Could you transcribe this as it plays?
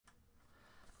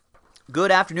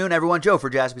Good afternoon, everyone. Joe for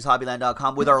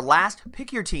JaspysHobbyland.com with our last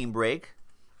Pick Your Team break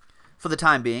for the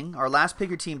time being. Our last Pick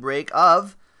Your Team break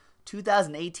of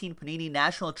 2018 Panini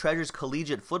National Treasures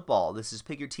Collegiate Football. This is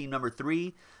Pick Your Team number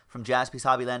 3 from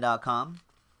JaspysHobbyland.com.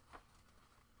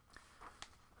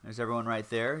 There's everyone right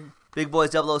there. Big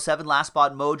Boys 007, last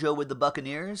spot mojo with the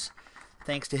Buccaneers.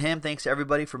 Thanks to him. Thanks to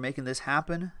everybody for making this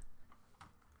happen.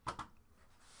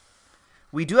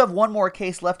 We do have one more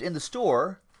case left in the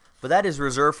store, but that is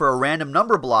reserved for a random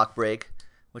number block break,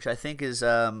 which I think is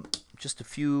just a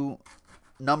few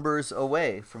numbers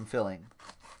away from filling.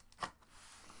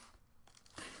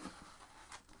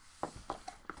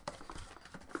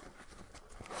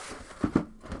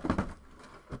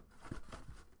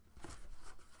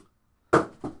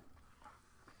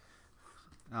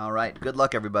 All right, good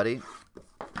luck, everybody.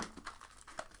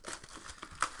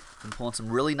 I'm pulling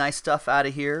some really nice stuff out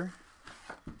of here.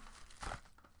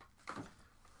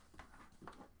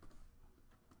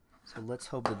 So let's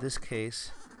hope that this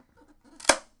case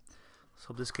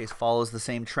follows the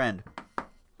same trend.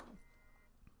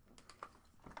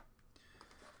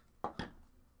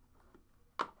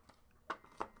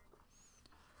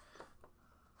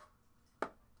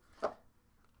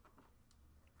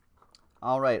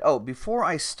 All right. Oh, before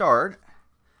I start,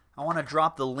 I want to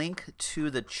drop the link to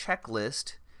the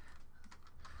checklist.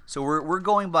 So we're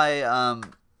going by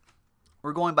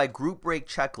group break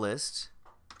checklist.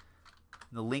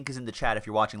 The link is in the chat if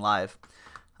you're watching live.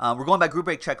 We're going by group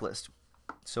break checklist.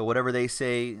 So whatever they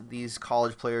say these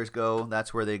college players go,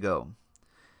 that's where they go.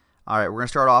 All right, we're going to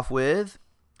start off with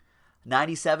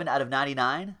 97 out of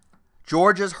 99.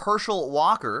 Georgia's Herschel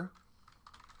Walker.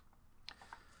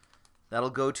 That'll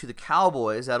go to the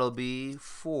Cowboys. That'll be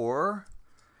for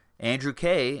Andrew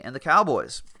K. and the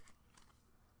Cowboys.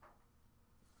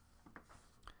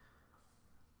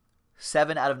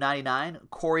 7 out of 99.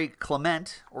 Corey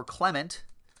Clement, or Clement.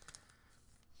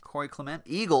 Corey Clement.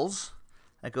 Eagles.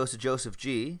 That goes to Joseph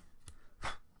G.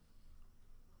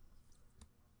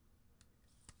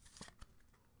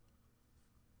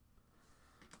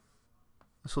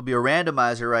 This will be a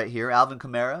randomizer right here. Alvin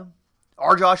Kamara.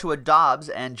 R. Joshua Dobbs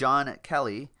and John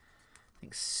Kelly. I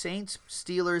think Saints,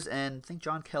 Steelers, and I think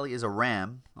John Kelly is a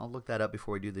Ram. I'll look that up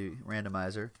before we do the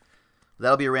randomizer.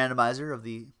 That'll be a randomizer of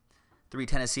the 3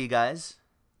 Tennessee guys.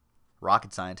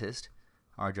 Rocket scientist,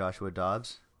 R. Joshua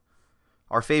Dobbs.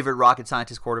 Our favorite rocket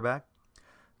scientist quarterback.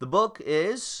 The book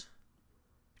is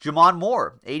Jamon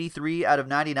Moore, 83 out of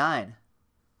 99.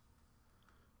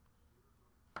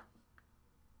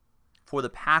 For the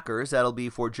Packers, that'll be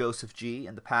for Joseph G.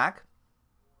 and the Pack.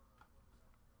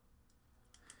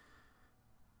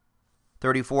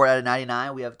 34 out of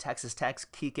 99, we have Texas Tech's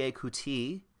Kike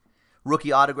Kuti.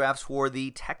 Rookie autographs for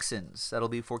the Texans. That'll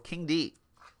be for King D.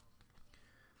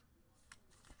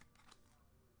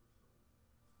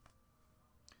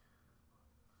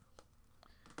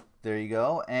 There you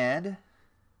go. And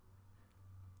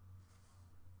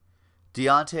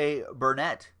Deontay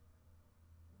Burnett.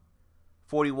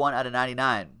 41 out of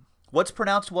 99. What's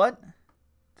pronounced what?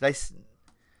 Did I...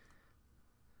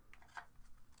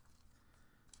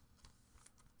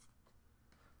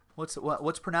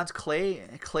 What's pronounced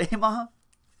Claymah?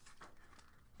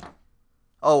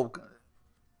 Oh,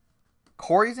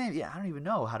 Corey's name? Yeah, I don't even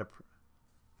know how to.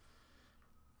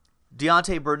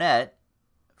 Deontay Burnett,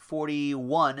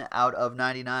 41 out of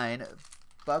 99.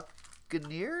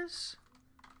 Buccaneers?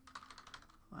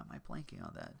 Why am I blanking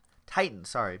on that? Titans,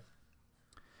 sorry.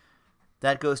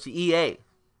 That goes to EA.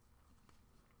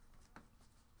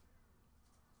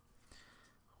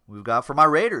 We've got for my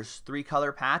Raiders,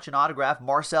 3-color patch and autograph,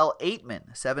 Marcel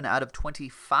Aitman, 7 out of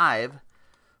 25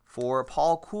 for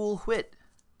Paul Cool-Whitt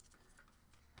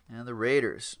and the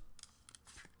Raiders.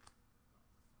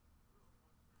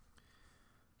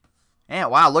 And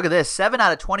wow, look at this, 7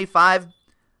 out of 25,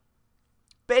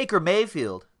 Baker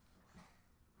Mayfield.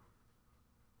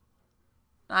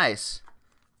 Nice.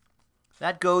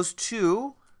 That goes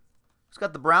to, who's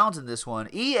got the Browns in this one?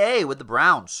 EA with the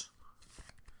Browns.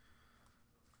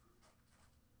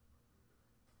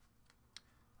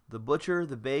 The Butcher,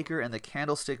 the Baker, and the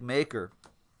Candlestick Maker.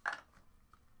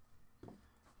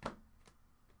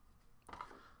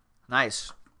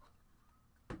 Nice.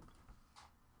 And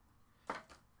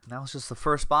that was just the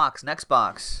first box. Next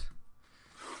box.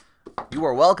 You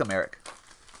are welcome, Eric.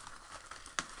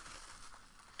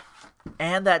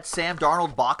 And that Sam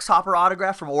Darnold box hopper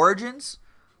autograph from Origins.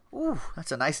 Ooh,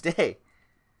 that's a nice day.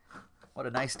 What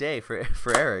a nice day for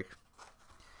Eric.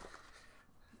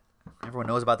 Everyone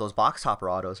knows about those box topper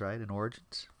autos, right, in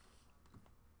Origins?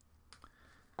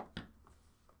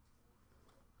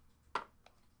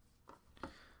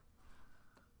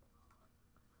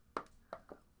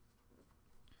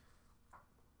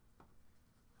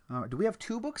 Do we have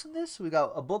 2 books in this? We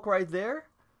got a book right there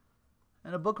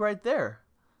and a book right there.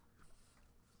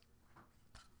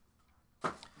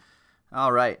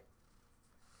 All right.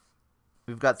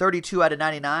 We've got 32 out of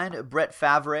 99, Brett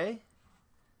Favre.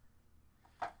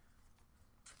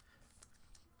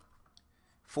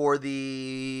 For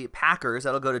the Packers,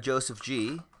 that'll go to Joseph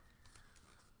G.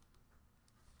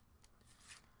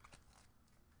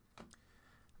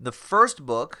 The first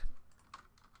book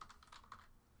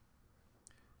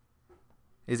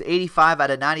is 85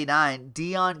 out of 99,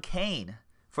 Deion Kane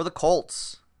for the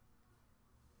Colts.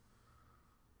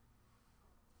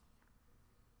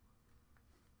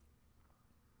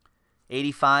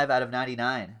 $85 out of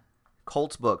 99.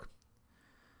 Colts book.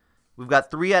 We've got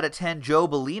 3 out of 10, Joe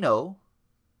Bellino.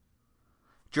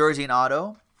 Jersey and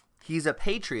auto. He's a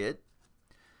Patriot.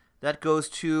 That goes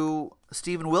to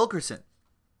Steven Wilkerson.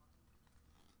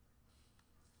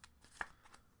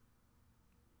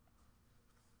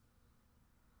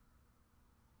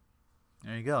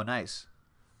 There you go. Nice.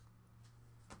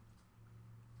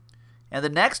 And the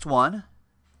next one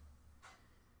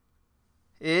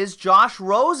is Josh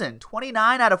Rosen,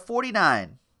 29 out of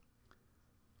 49.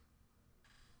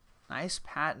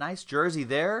 Nice jersey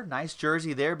there. Nice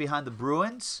jersey there behind the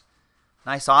Bruins.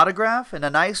 Nice autograph. And a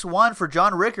nice one for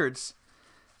John Rickards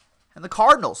and the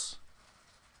Cardinals.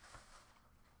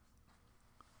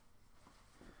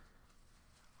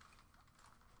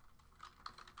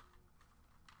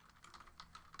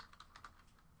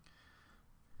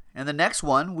 And the next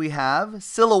one, we have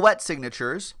silhouette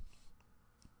signatures.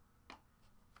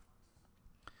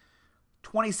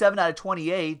 27 out of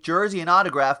 28, jersey and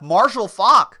autograph, Marshall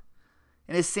Faulk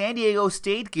in his San Diego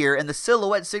State gear, and the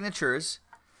silhouette signatures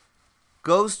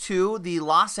goes to the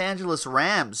Los Angeles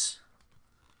Rams.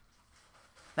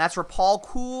 That's for Paul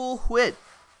Cool-Whitt.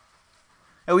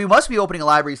 And we must be opening a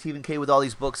library, Stephen K., with all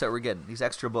these books that we're getting, these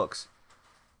extra books.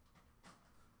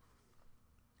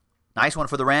 Nice one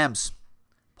for the Rams.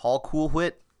 Paul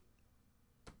Cool-Whitt.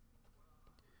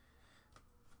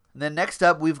 And then next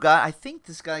up, we've got, I think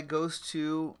this guy goes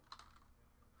to,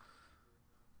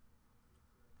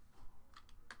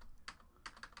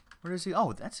 where is he?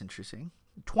 Oh, that's interesting.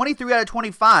 23 out of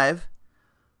 25,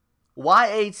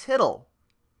 Y.A. Tittle.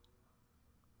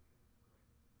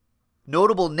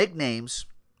 Notable nicknames,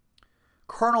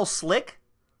 Colonel Slick.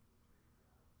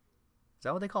 Is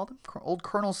that what they called him? Old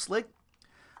Colonel Slick.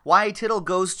 Y.A. Tittle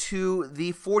goes to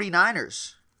the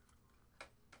 49ers.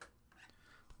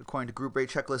 According to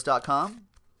GroupRateChecklist.com.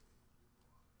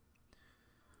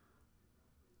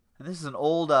 And this is an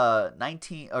old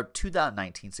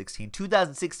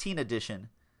 2016 edition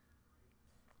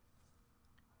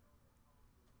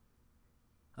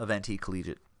of NT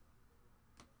Collegiate.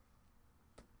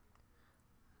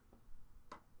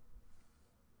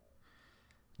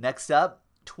 Next up,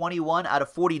 21 out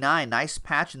of 49. Nice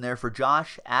patch in there for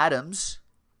Josh Adams.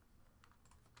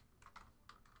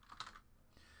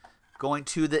 Going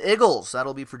to the Eagles.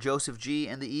 That'll be for Joseph G.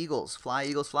 and the Eagles. Fly,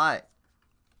 Eagles, fly.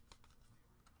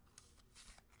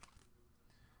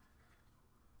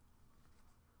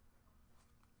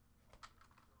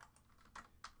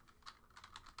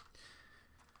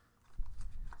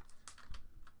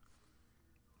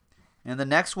 And the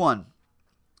next one,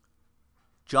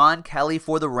 John Kelly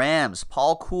for the Rams.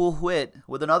 Paul Cool-Whitt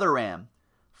with another Ram.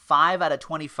 5 out of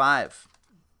 25.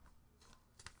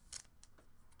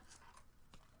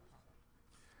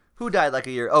 Who died like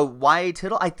a year? Oh, Y.A.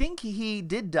 Tittle? I think he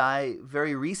did die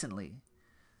very recently.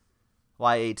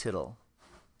 Y.A. Tittle.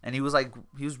 And he was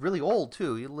really old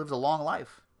too. He lived a long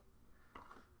life.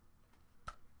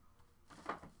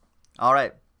 All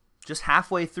right. Just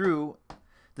halfway through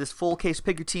this full case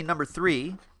Pick Your Team number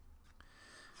 3.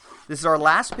 This is our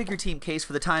last Pick Your Team case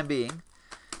for the time being.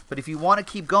 But if you want to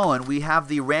keep going, we have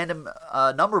the random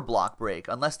number block break,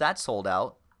 unless that's sold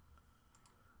out.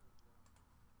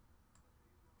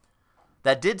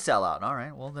 That did sell out. All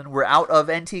right, well, then we're out of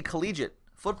NT Collegiate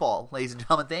football, ladies and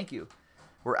gentlemen. Thank you.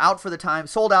 We're out for the time,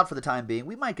 sold out for the time being.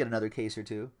 We might get another case or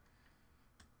two.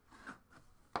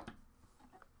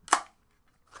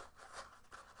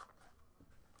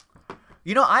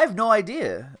 You know, I have no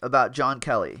idea about John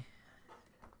Kelly.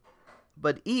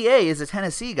 But EA is a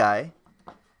Tennessee guy.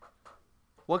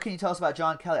 What can you tell us about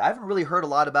John Kelly? I haven't really heard a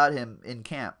lot about him in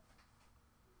camp,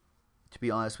 to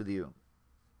be honest with you.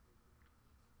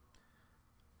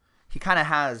 He kind of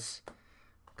has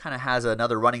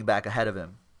another running back ahead of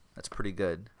him. That's pretty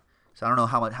good. So I don't know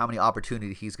how many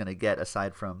opportunities he's going to get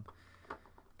aside from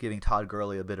giving Todd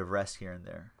Gurley a bit of rest here and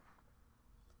there.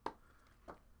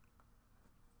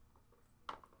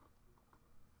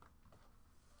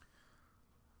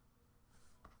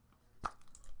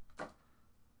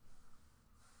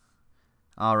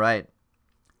 All right.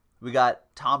 We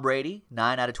got Tom Brady,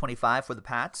 9 out of 25 for the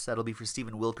Pats. That'll be for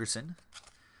Stephen Wilkerson.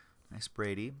 Nice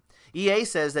Brady. EA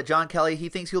says that John Kelly, he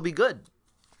thinks he'll be good.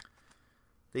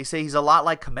 They say he's a lot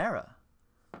like Kamara.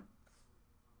 That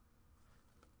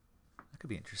could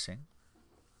be interesting.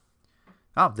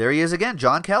 Oh, there he is again,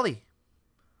 John Kelly.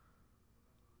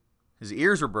 His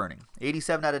ears were burning.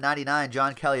 87 out of 99,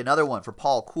 John Kelly. Another one for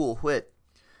Paul Cool Whit.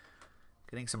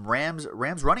 Getting some Rams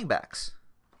running backs.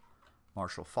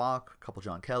 Marshall Faulk, a couple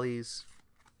John Kellys.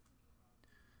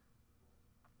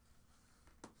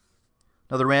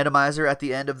 Another randomizer at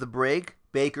the end of the break.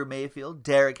 Baker Mayfield,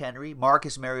 Derrick Henry,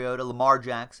 Marcus Mariota, Lamar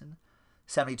Jackson.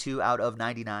 72 out of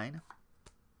 99.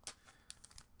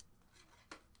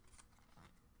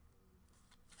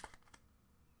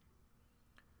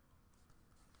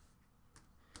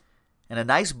 And a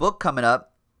nice book coming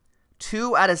up.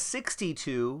 2 out of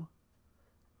 62.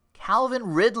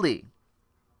 Calvin Ridley.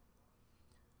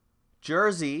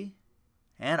 Jersey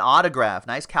and autograph.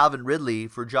 Nice Calvin Ridley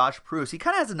for Josh Proust. He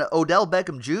kind of has an Odell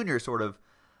Beckham Jr. sort of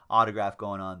autograph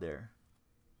going on there.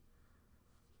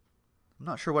 I'm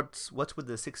not sure what's with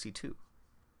the 62.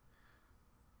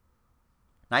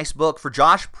 Nice book for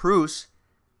Josh Proust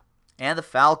and the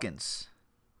Falcons.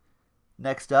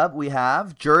 Next up, we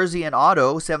have Jersey and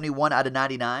auto, 71 out of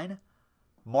 99.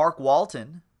 Mark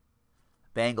Walton,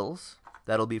 Bengals.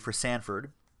 That'll be for Sanford.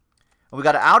 And we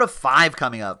got an out of 5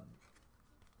 coming up.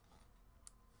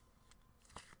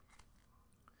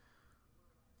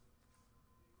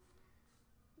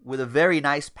 With a very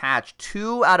nice patch.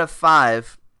 2 out of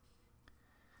 5.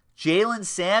 Jalen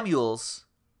Samuels,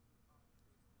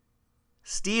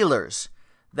 Steelers.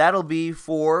 That'll be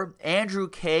for Andrew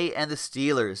K. and the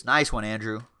Steelers. Nice one,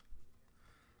 Andrew.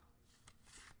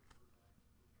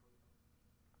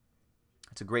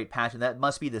 That's a great patch. And that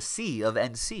must be the C of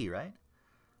NC, right?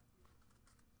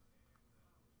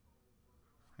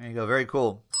 There you go. Very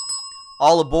cool.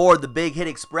 All aboard the Big Hit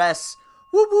Express.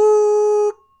 Whoop,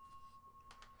 whoop.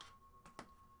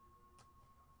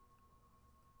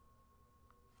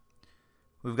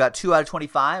 We've got 2 out of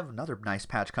 25. Another nice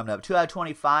patch coming up. 2 out of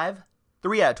 25.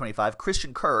 3 out of 25.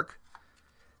 Christian Kirk.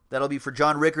 That'll be for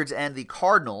John Rickards and the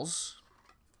Cardinals.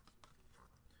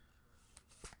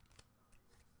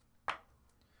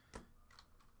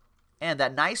 And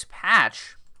that nice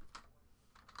patch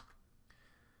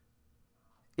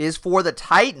is for the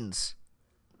Titans.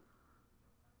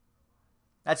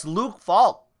 That's Luke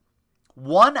Falk.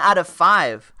 1 out of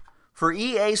 5 for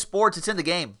EA Sports. It's in the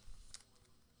game.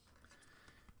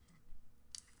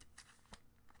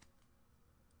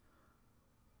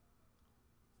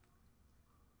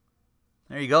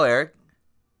 There you go, Eric.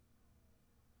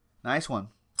 Nice one.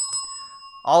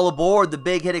 All aboard the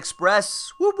Big Hit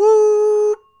Express. Whoop,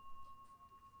 whoop.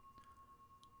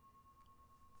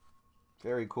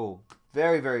 Very cool.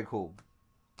 Very, very cool.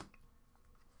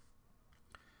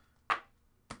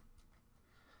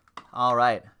 All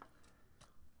right.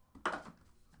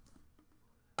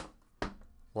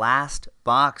 Last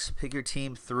box. Pick your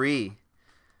team 3.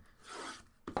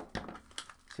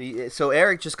 So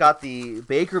Eric just got the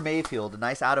Baker Mayfield, a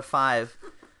nice out of 5.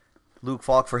 Luke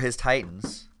Falk for his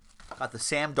Titans. Got the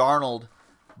Sam Darnold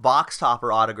box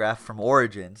topper autograph from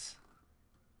Origins.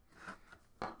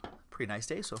 Pretty nice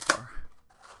day so far.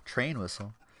 Train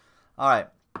whistle. All right.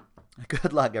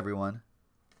 Good luck, everyone.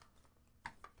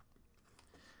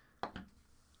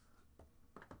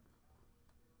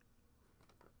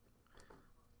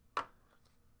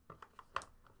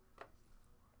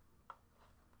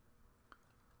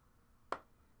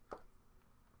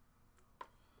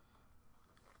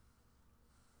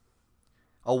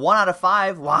 A 1 out of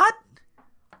 5. What?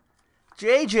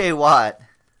 JJ Watt.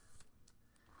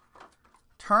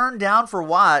 Turn down for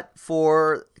Watt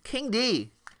for King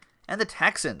D and the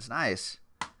Texans. Nice.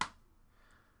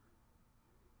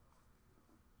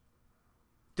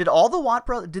 Did all the Watt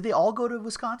brothers, did they all go to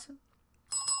Wisconsin?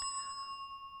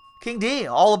 King D,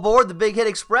 all aboard the Big Hit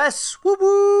Express. Whoop,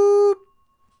 whoop.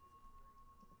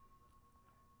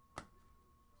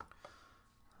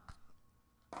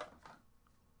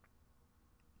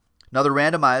 Another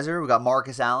randomizer. We got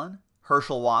Marcus Allen,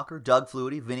 Herschel Walker, Doug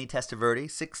Flutie, Vinny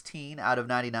Testaverde. 16 out of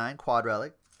 99. Quad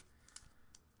relic.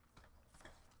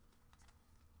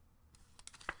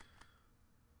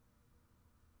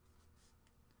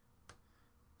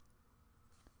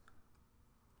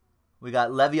 We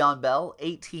got Le'Veon Bell.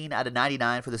 18 out of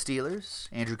 99 for the Steelers.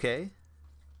 Andrew K.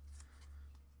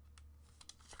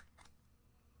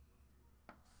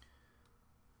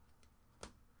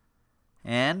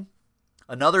 And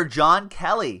another John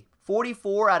Kelly,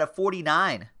 44 out of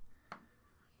 49.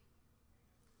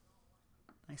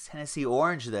 Nice Tennessee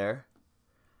orange there.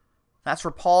 That's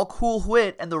for Paul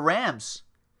Coolwhit and the Rams.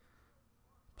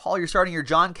 Paul, you're starting your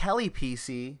John Kelly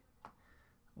PC,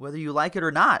 whether you like it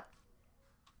or not.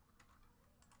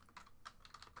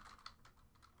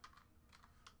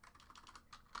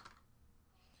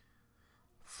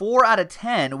 Four out of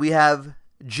 10, we have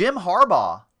Jim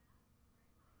Harbaugh.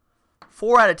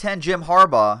 4 out of 10, Jim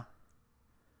Harbaugh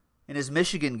in his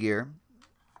Michigan gear.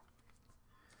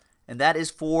 And that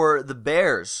is for the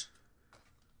Bears.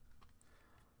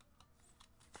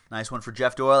 Nice one for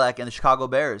Jeff Doylak and the Chicago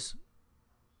Bears.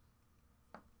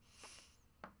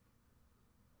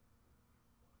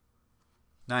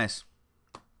 Nice.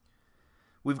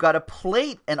 We've got a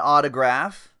plate and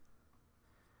autograph.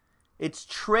 It's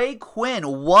Trey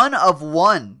Quinn, 1 of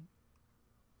 1.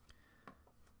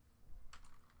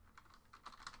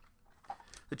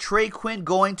 The Trey Quinn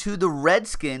going to the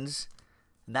Redskins,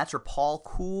 and that's for Paul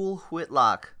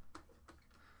Coolwhitlock.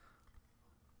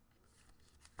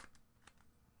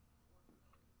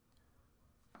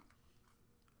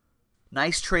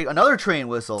 Nice trade, another train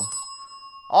whistle.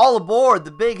 All aboard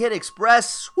the Big Hit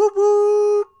Express. Whoop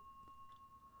whoop.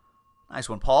 Nice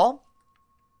one, Paul.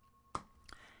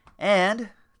 And a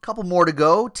couple more to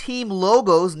go. Team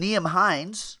logos, Nyheim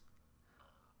Hines.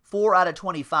 4 out of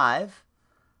 25.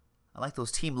 I like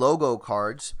those team logo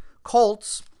cards.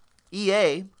 Colts,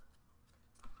 EA.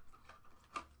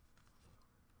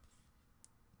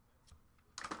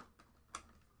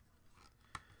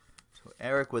 So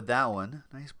Eric with that one.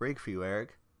 Nice break for you,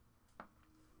 Eric.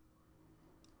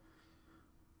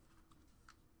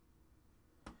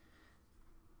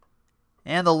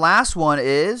 And the last one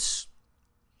is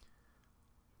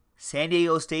San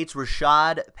Diego State's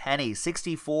Rashad Penny.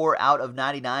 64 out of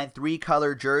 99.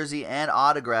 3-color jersey and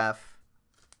autograph.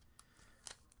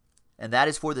 And that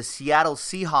is for the Seattle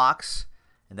Seahawks.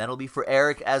 And that'll be for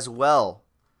Eric as well.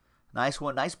 Nice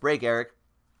one. Nice break, Eric.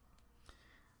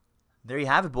 There you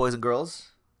have it, boys and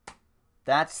girls.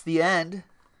 That's the end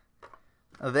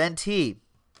of NT.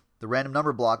 The random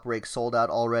number block break sold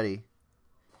out already.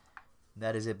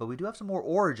 That is it. But we do have some more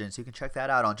Origins. You can check that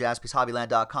out on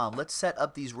JaspysHobbyland.com. Let's set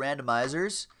up these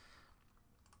randomizers.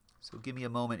 So give me a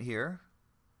moment here.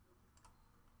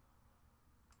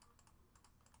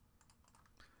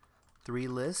 3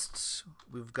 lists.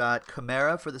 We've got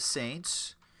Kamara for the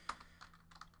Saints.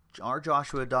 R.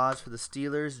 Joshua Dobbs for the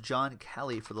Steelers. John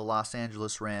Kelly for the Los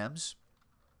Angeles Rams.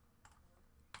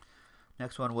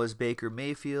 Next one was Baker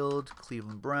Mayfield,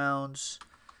 Cleveland Browns.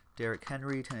 Derrick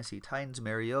Henry, Tennessee Titans.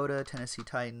 Mariota, Tennessee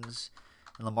Titans.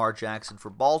 And Lamar Jackson for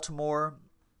Baltimore.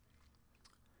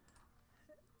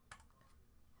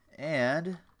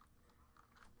 And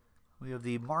we have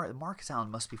the Marcus Allen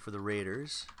must be for the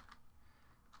Raiders.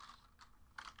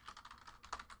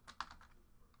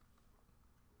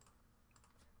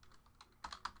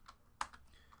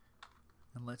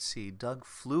 And let's see, Doug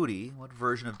Flutie. What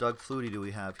version of Doug Flutie do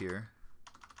we have here?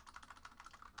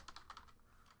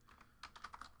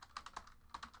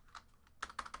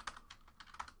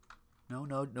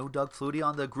 No Doug Flutie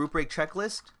on the group break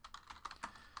checklist.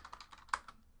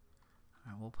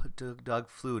 All right, we'll put Doug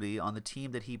Flutie on the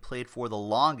team that he played for the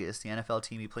longest, the NFL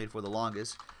team he played for the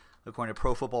longest, according to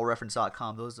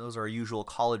ProFootballReference.com. Those are our usual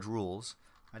college rules.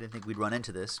 I didn't think we'd run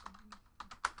into this.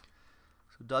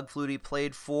 So Doug Flutie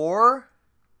played for...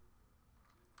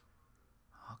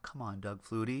 Oh, come on, Doug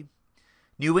Flutie.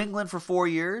 New England for 4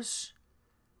 years.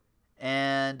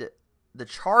 And the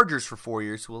Chargers for 4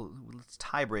 years. So let's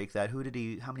tie break that.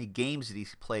 How many games did he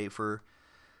play for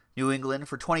New England?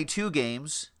 For 22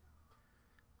 games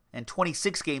and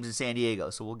 26 games in San Diego.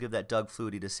 So we'll give that Doug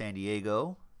Flutie to San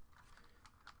Diego.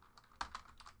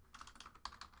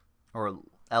 Or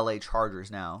LA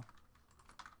Chargers now.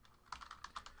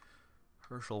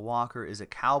 Herschel Walker is a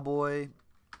Cowboy.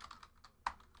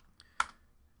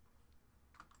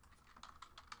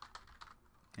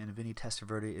 And Vinny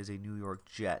Testaverde is a New York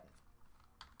Jet.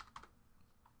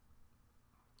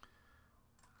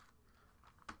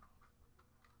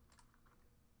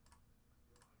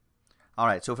 All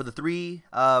right, so for the 3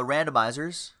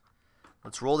 randomizers,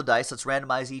 let's roll the dice. Let's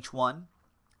randomize each one.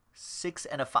 5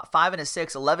 and a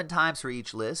 6, 11 times for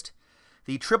each list.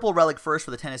 The triple relic first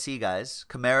for the Tennessee guys.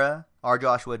 Kamara, R.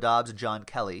 Joshua Dobbs, and John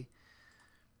Kelly.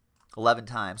 11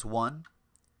 times. 1,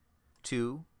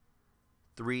 2,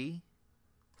 3,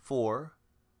 4,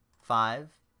 5,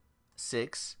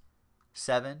 6,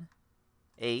 7,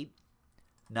 8,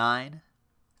 9,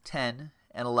 10,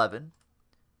 and 11.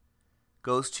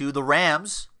 Goes to the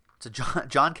Rams. It's a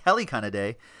John Kelly kind of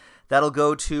day. That'll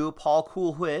go to Paul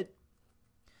Coolwhit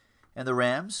and the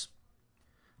Rams.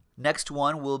 Next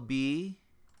one will be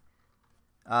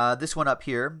this one up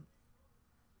here.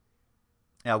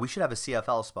 Yeah, we should have a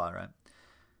CFL spot,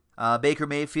 right? Baker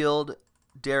Mayfield,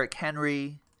 Derrick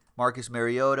Henry, Marcus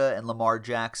Mariota, and Lamar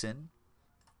Jackson.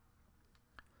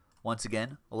 Once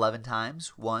again, 11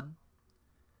 times. 1,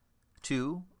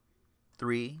 2,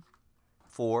 3,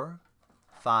 4,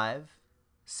 5,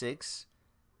 6,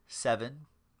 7,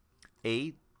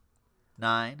 8,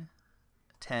 9,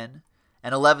 10,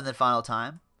 and 11 the final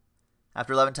time.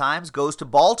 After 11 times, goes to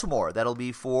Baltimore. That'll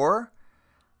be for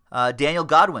Daniel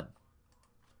Godwin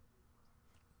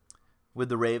with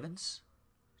the Ravens.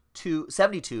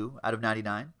 72 out of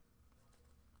 99.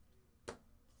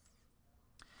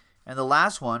 And the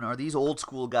last one are these old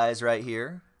school guys right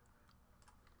here.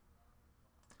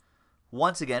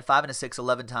 Once again, 5 and a 6,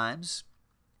 11 times.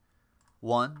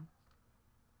 1,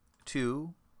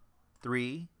 2,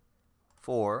 3,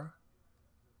 4,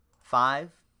 5,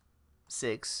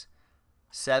 6,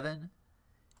 7,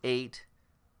 8,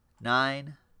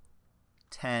 9,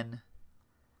 10,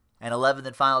 and 11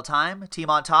 the final time. Team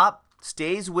on top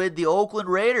stays with the Oakland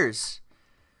Raiders.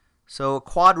 So a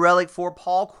quad relic for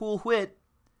Paul Coolwhit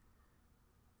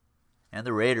and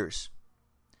the Raiders.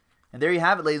 And there you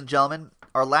have it, ladies and gentlemen.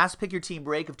 Our last Pick Your Team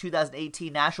break of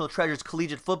 2018 National Treasures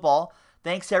Collegiate Football.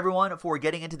 Thanks to everyone for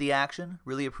getting into the action.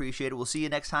 Really appreciate it. We'll see you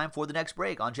next time for the next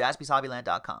break on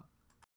JaspysHobbyland.com.